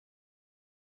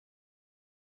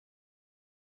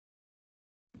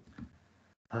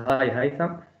Hi,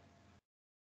 Houssem.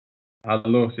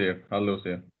 Hello, sir. Hello,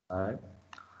 sir. Hi.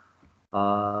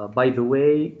 By the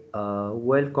way,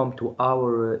 welcome to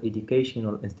our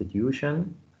educational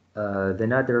institution, the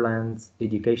Netherlands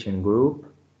Education Group.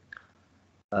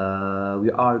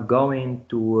 We are going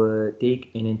to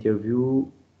take an interview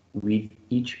with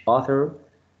each author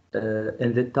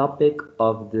in the topic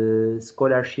of the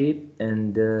scholarship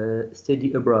and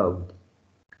study abroad.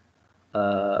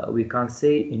 We can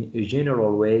say in a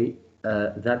general way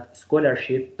that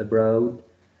scholarship abroad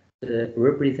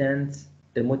represents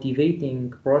a motivating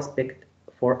prospect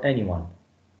for anyone.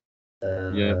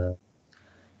 Yeah, Uh,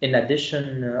 in addition,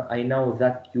 I know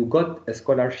that you got a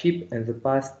scholarship in the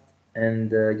past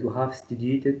and you have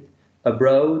studied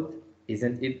abroad,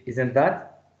 isn't it? Isn't that?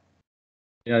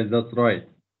 yeah, that's right.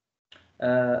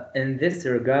 In this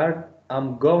regard,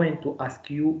 I'm going to ask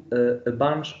you a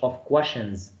bunch of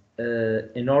questions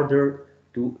in order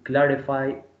to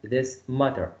clarify this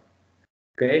matter.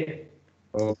 Okay?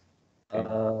 Okay.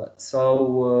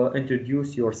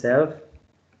 Introduce yourself.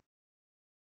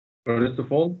 First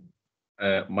of all,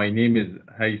 my name is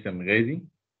Houssem Ghazi.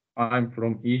 I'm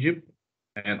from Egypt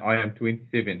and I am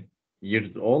 27 years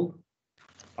old.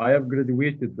 I have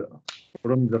graduated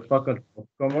from the Faculty of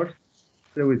Commerce,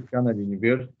 South Canada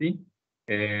University,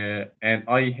 and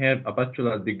I have a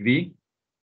bachelor degree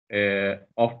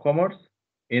of commerce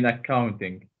in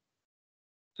accounting.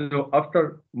 So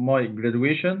after my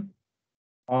graduation,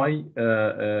 I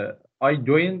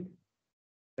joined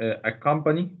a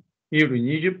company here in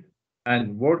Egypt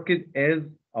and worked as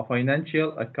a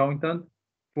financial accountant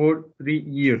for 3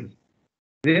 years.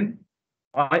 Then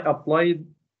I applied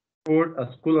for a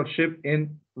scholarship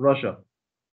in Russia.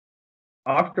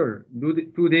 After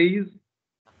 2 days,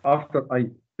 after I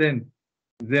sent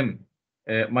them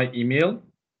my email,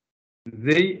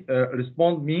 they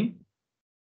respond me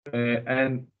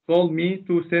and told me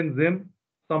to send them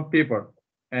some paper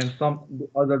and some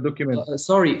other documents.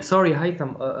 Sorry,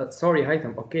 Haitham.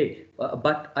 Okay,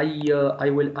 but I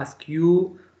will ask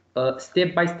you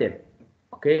step by step.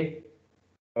 Okay,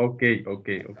 Okay,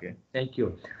 okay, okay. thank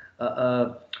you.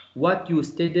 What you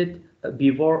stated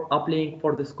before applying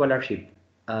for the scholarship.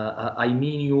 I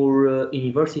mean your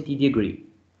university degree.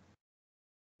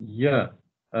 Yeah.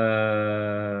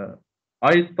 Uh,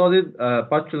 I studied a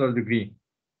bachelor degree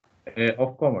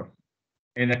of commerce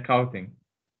in accounting.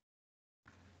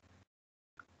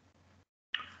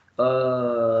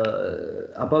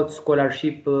 About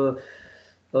scholarship.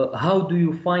 How do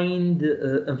you find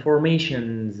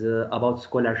informations about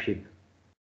scholarship?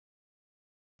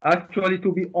 Actually,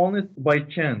 to be honest, by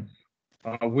chance,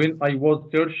 when I was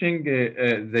searching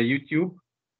the YouTube,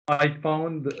 I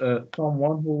found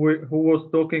someone who was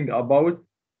talking about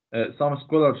some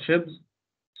scholarships.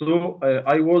 So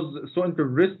I was so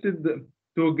interested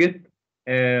to get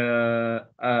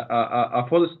a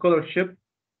full scholarship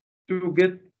to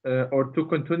get or to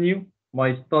continue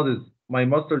my studies, my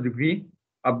master degree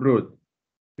abroad,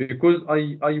 because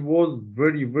I was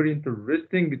very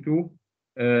interesting to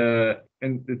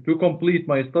complete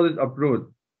my studies abroad,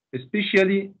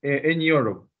 especially in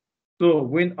Europe. So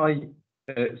when I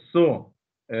saw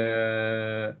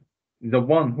the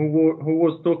one who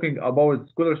was talking about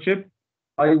scholarship,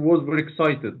 I was very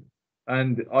excited,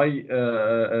 and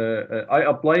I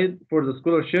applied for the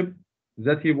scholarship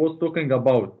that he was talking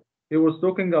about. He was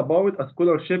talking about a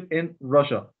scholarship in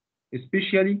Russia,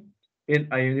 especially in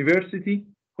a university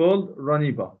called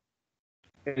Raniba.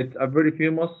 It's a very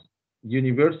famous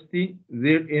university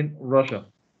there in Russia.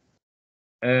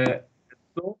 Uh,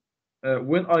 so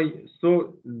when I saw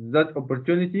that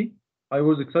opportunity, I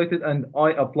was excited and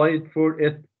I applied for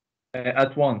it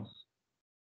at once.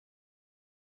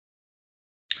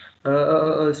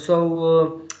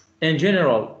 In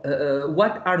general,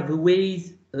 what are the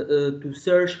ways to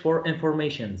search for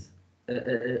informations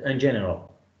in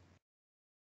general?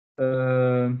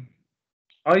 Uh,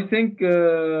 I think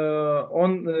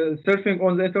on surfing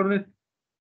on the internet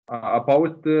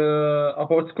about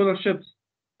scholarships.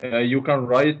 You can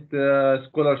write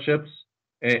scholarships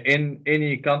in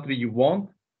any country you want.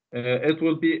 It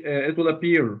will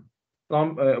appear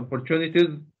some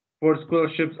opportunities for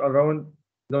scholarships around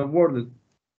the world.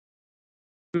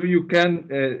 So you can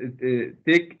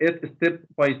take it step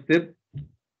by step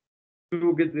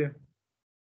to get there.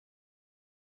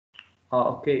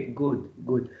 Okay, good,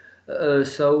 good.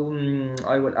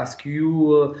 I will ask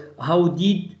you, how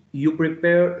did you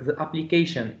prepare the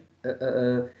application?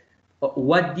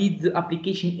 What did the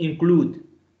application include?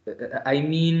 I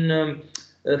mean,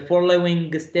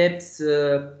 following steps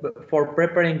for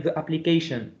preparing the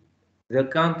application, the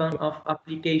content of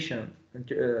application.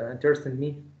 Interested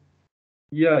me?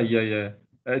 Yeah, yeah, yeah.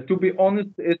 To be honest,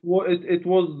 it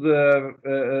was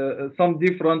some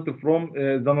different from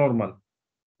the normal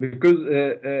because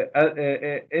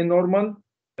in normal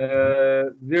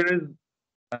there is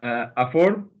a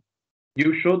form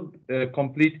you should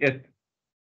complete it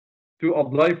to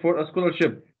apply for a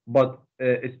scholarship. But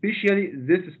especially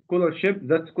this scholarship,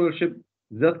 that scholarship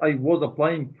that I was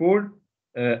applying for,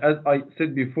 as I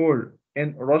said before,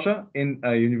 in Russia, in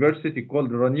a university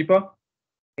called Ranipa,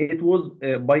 it was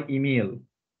by email.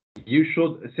 You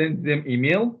should send them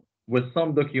email with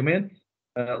some documents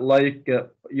like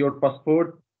your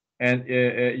passport and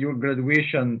your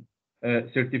graduation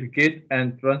certificate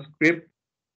and transcript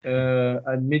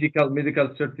and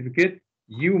medical certificate.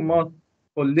 You must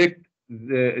collect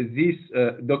these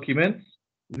documents,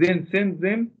 then send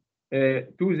them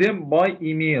to them by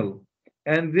email,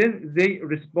 and then they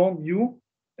respond you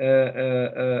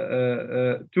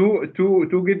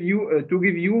to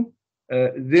give you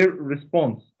their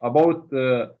response about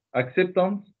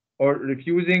acceptance or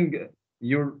refusing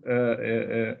your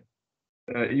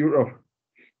offer.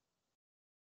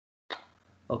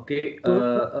 Okay. So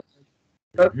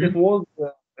it Mhm. was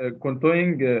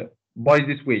continuing by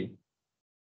this way.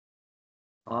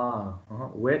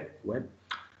 Well, well.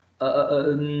 Uh,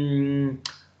 uh, um,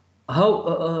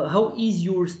 how is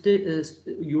your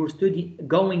study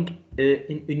going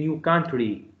in a new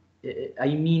country?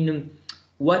 I mean,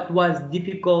 what was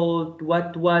difficult?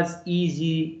 What was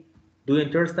easy? Do you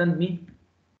understand me?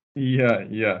 Yeah,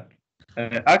 yeah.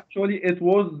 Actually, it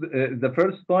was the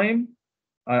first time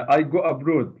I go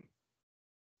abroad.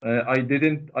 I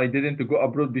didn't go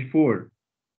abroad before,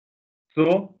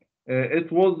 so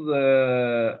it was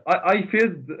I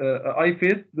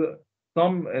faced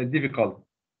some difficult,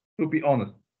 to be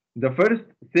honest. The first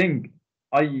thing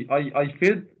I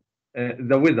faced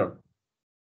the weather.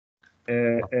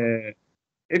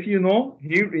 If you know,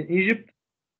 here in Egypt,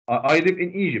 I live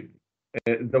in Egypt.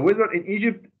 The weather in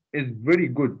Egypt is very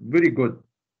good, very good.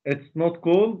 It's not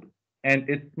cold and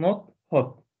it's not hot.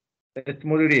 It's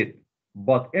moderate.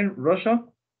 But in Russia,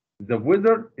 the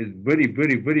weather is very,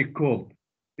 very, very cold,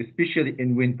 especially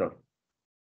in winter.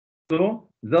 So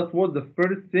that was the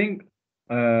first thing,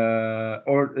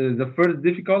 the first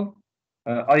difficult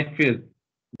I faced.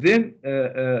 Then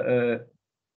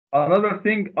another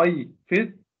thing I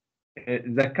faced,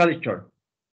 the culture,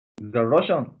 the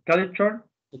Russian culture.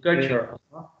 The Uh, culture.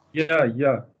 yeah,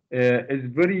 yeah, is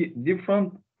very different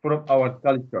from our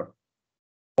culture.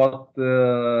 But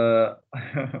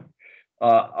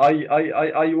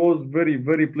I was very,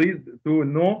 very pleased to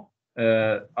know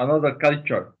another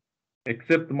culture,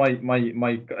 except my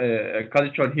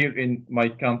culture here in my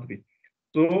country.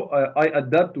 So I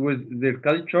adapt with their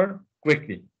culture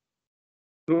quickly.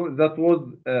 So that was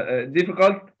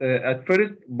difficult at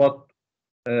first, but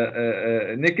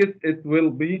next it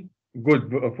will be good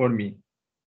for me.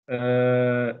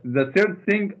 The third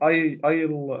thing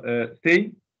I'll say,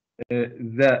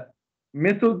 the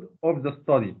method of the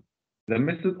study. The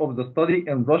method of the study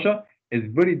in Russia is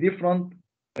very different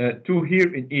to here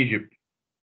in Egypt.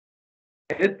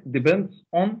 It depends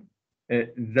on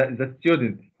the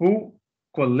student who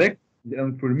collect the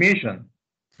information,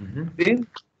 Mhm. then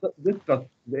discuss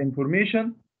the information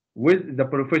with the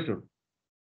professor.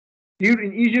 Here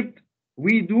in Egypt,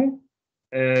 we do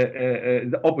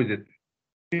the opposite.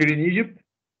 Here in Egypt,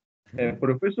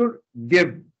 professor give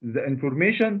the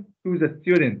information to the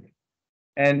student,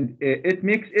 and it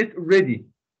makes it ready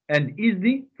and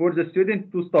easy for the student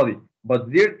to study. But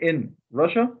there in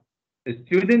Russia, a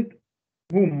student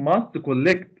who must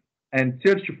collect and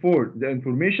search for the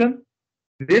information,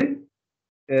 then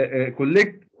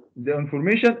collect the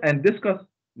information and discuss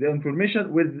the information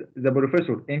with the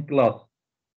professor in class.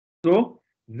 So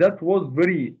that was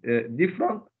very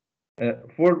different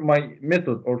for my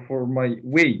method or for my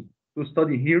way to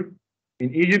study here in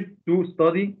Egypt to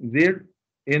study there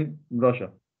in Russia.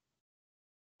 Uh,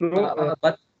 So uh,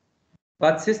 but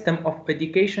but system of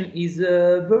education is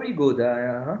very good.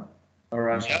 yeah,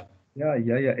 Russia. yeah,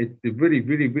 yeah, yeah. It's very,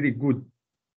 very, very good.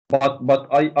 But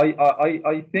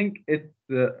I think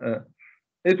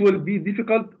it will be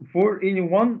difficult for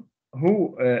anyone who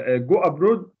go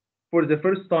abroad for the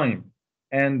first time,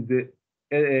 and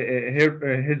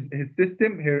his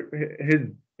system, his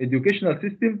educational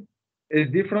system is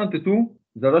different to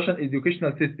the Russian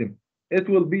educational system. It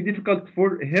will be difficult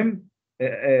for him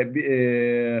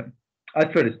at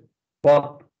first,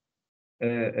 but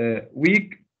week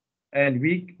and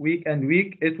week,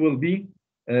 it will be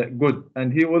good, and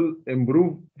he will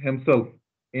improve himself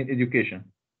in education.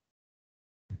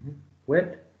 Well,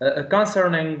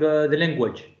 concerning the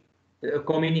language,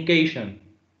 communication.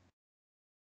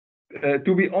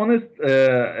 To be honest,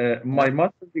 my Yeah.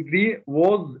 master's degree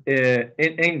was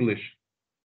in English,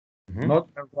 Mhm. not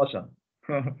in Russian.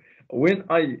 When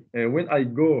I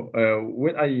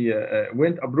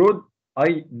went abroad, I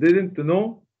didn't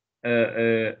know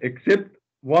except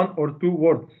one or two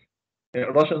words,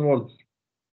 Russian words.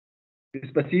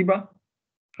 Спасибо,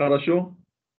 хорошо,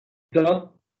 just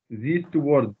these two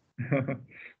words.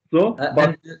 So,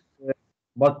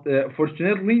 And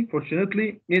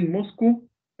fortunately, in Moscow,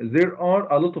 there are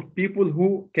a lot of people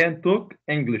who can talk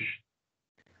English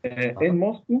in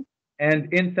Moscow and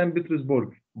in St. Petersburg.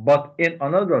 But in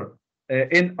other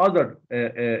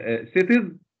cities,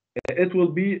 it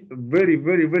will be very,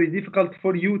 very, very difficult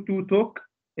for you to talk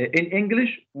in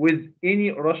English with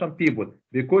any Russian people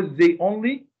because they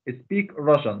only speak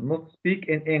Russian, not speak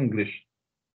in English.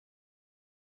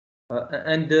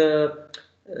 and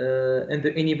in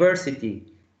the university,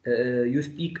 you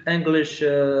speak English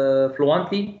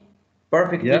fluently, Yeah,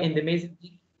 perfectly in the music.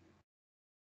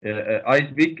 I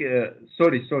speak.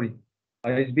 Sorry.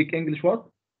 I speak English. What?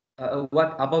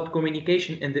 What about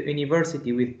communication in the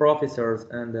university with professors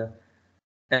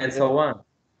and so on?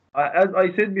 As I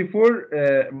said before,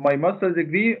 my master's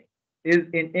degree is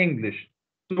in English,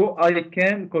 so I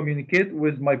can communicate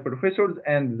with my professors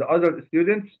and the other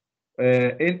students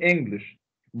in English.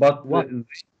 But What?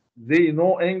 they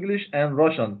know English and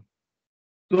Russian.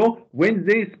 So when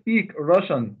they speak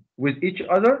Russian with each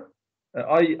other,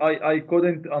 I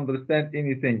couldn't understand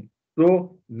anything.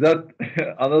 So that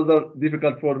another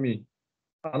difficult for me,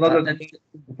 another And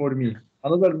for me,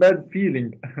 another bad feeling.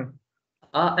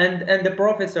 and the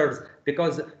professors,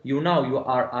 because you know you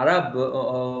are Arab,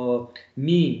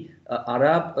 me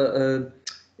Arab,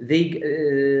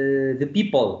 the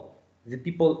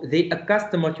people they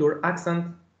accustomed to your accent.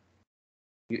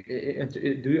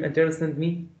 Do you understand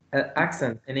me?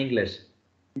 Accent in English.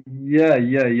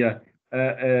 Yeah. Uh,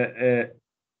 uh, uh,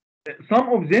 some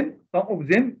of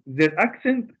them, their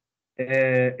accent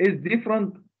is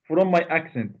different from my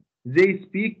accent. They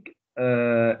speak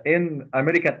in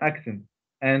American accent,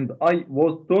 and I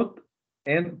was taught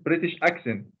in British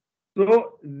accent.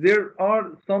 So there are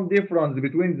some difference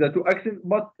between the two accents,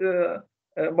 but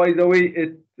by the way,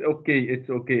 it's okay. It's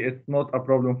okay. It's not a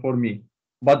problem for me.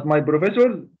 But my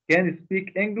professors can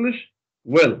speak English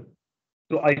well,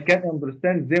 so I can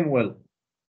understand them well.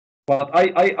 But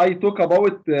I talk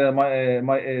about my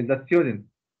the student,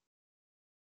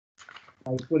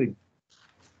 my colleague.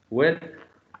 Well,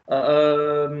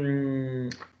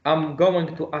 I'm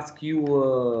going to ask you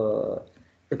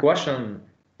a question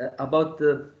about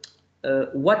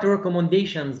what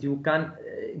recommendations you can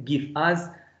give us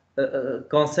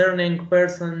concerning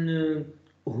person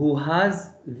who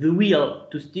has the will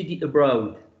to study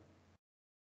abroad.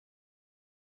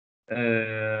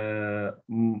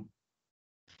 Mm,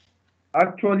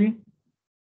 Actually,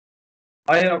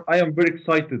 I am very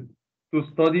excited to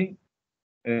study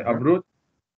Uh-huh. abroad,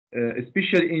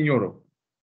 especially in Europe.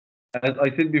 As I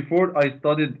said before, I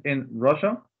studied in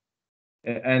Russia,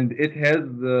 and it has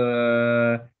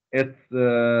its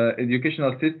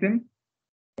educational system.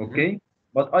 Mhm. Okay,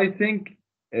 but I think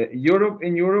Europe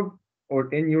or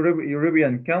in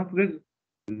European countries,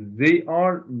 they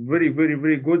are very, very,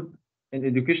 very good in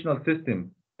educational system,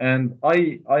 and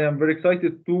I am very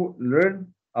excited to learn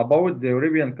about the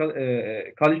European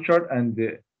culture and the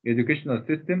educational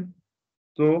system.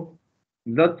 So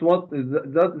that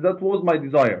was my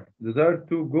desire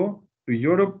to go to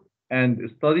Europe and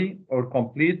study or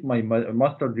complete my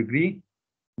master degree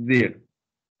there.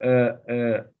 Uh,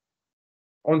 uh,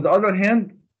 on the other hand,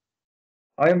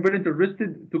 I am very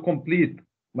interested to complete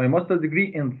my master's degree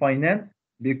in finance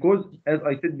because, as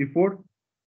I said before,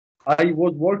 I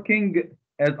was working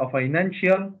as a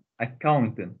financial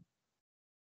accountant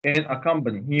in a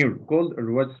company here called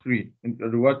Reward Street, in a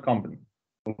reward company.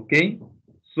 Okay,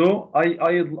 so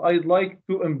I'd like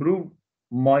to improve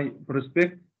my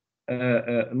prospect,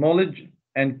 knowledge,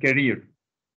 and career.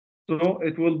 So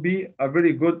it will be a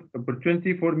very good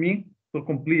opportunity for me to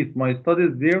complete my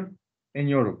studies there in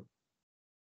Europe.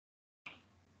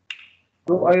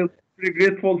 So Oh, I'll be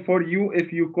grateful for you if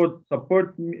you could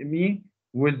support me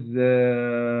with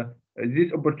this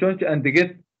opportunity and get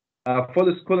a full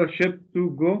scholarship to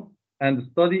go and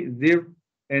study there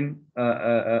in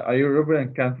a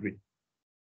European country.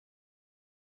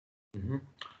 mhm.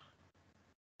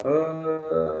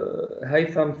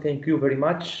 Haytham, thank you very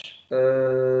much.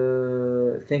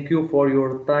 Thank you for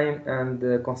your time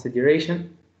and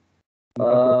consideration. No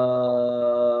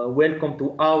problem. Welcome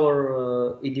to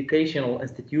our educational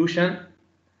institution,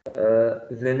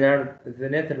 the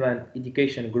Netherlands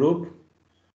Education Group.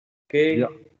 Yeah. Okay,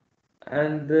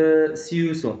 and see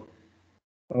you soon.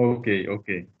 Okay,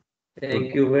 okay. Thank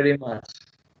Goodbye. you very much.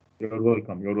 You're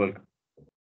welcome. You're welcome.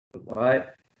 Goodbye. Bye.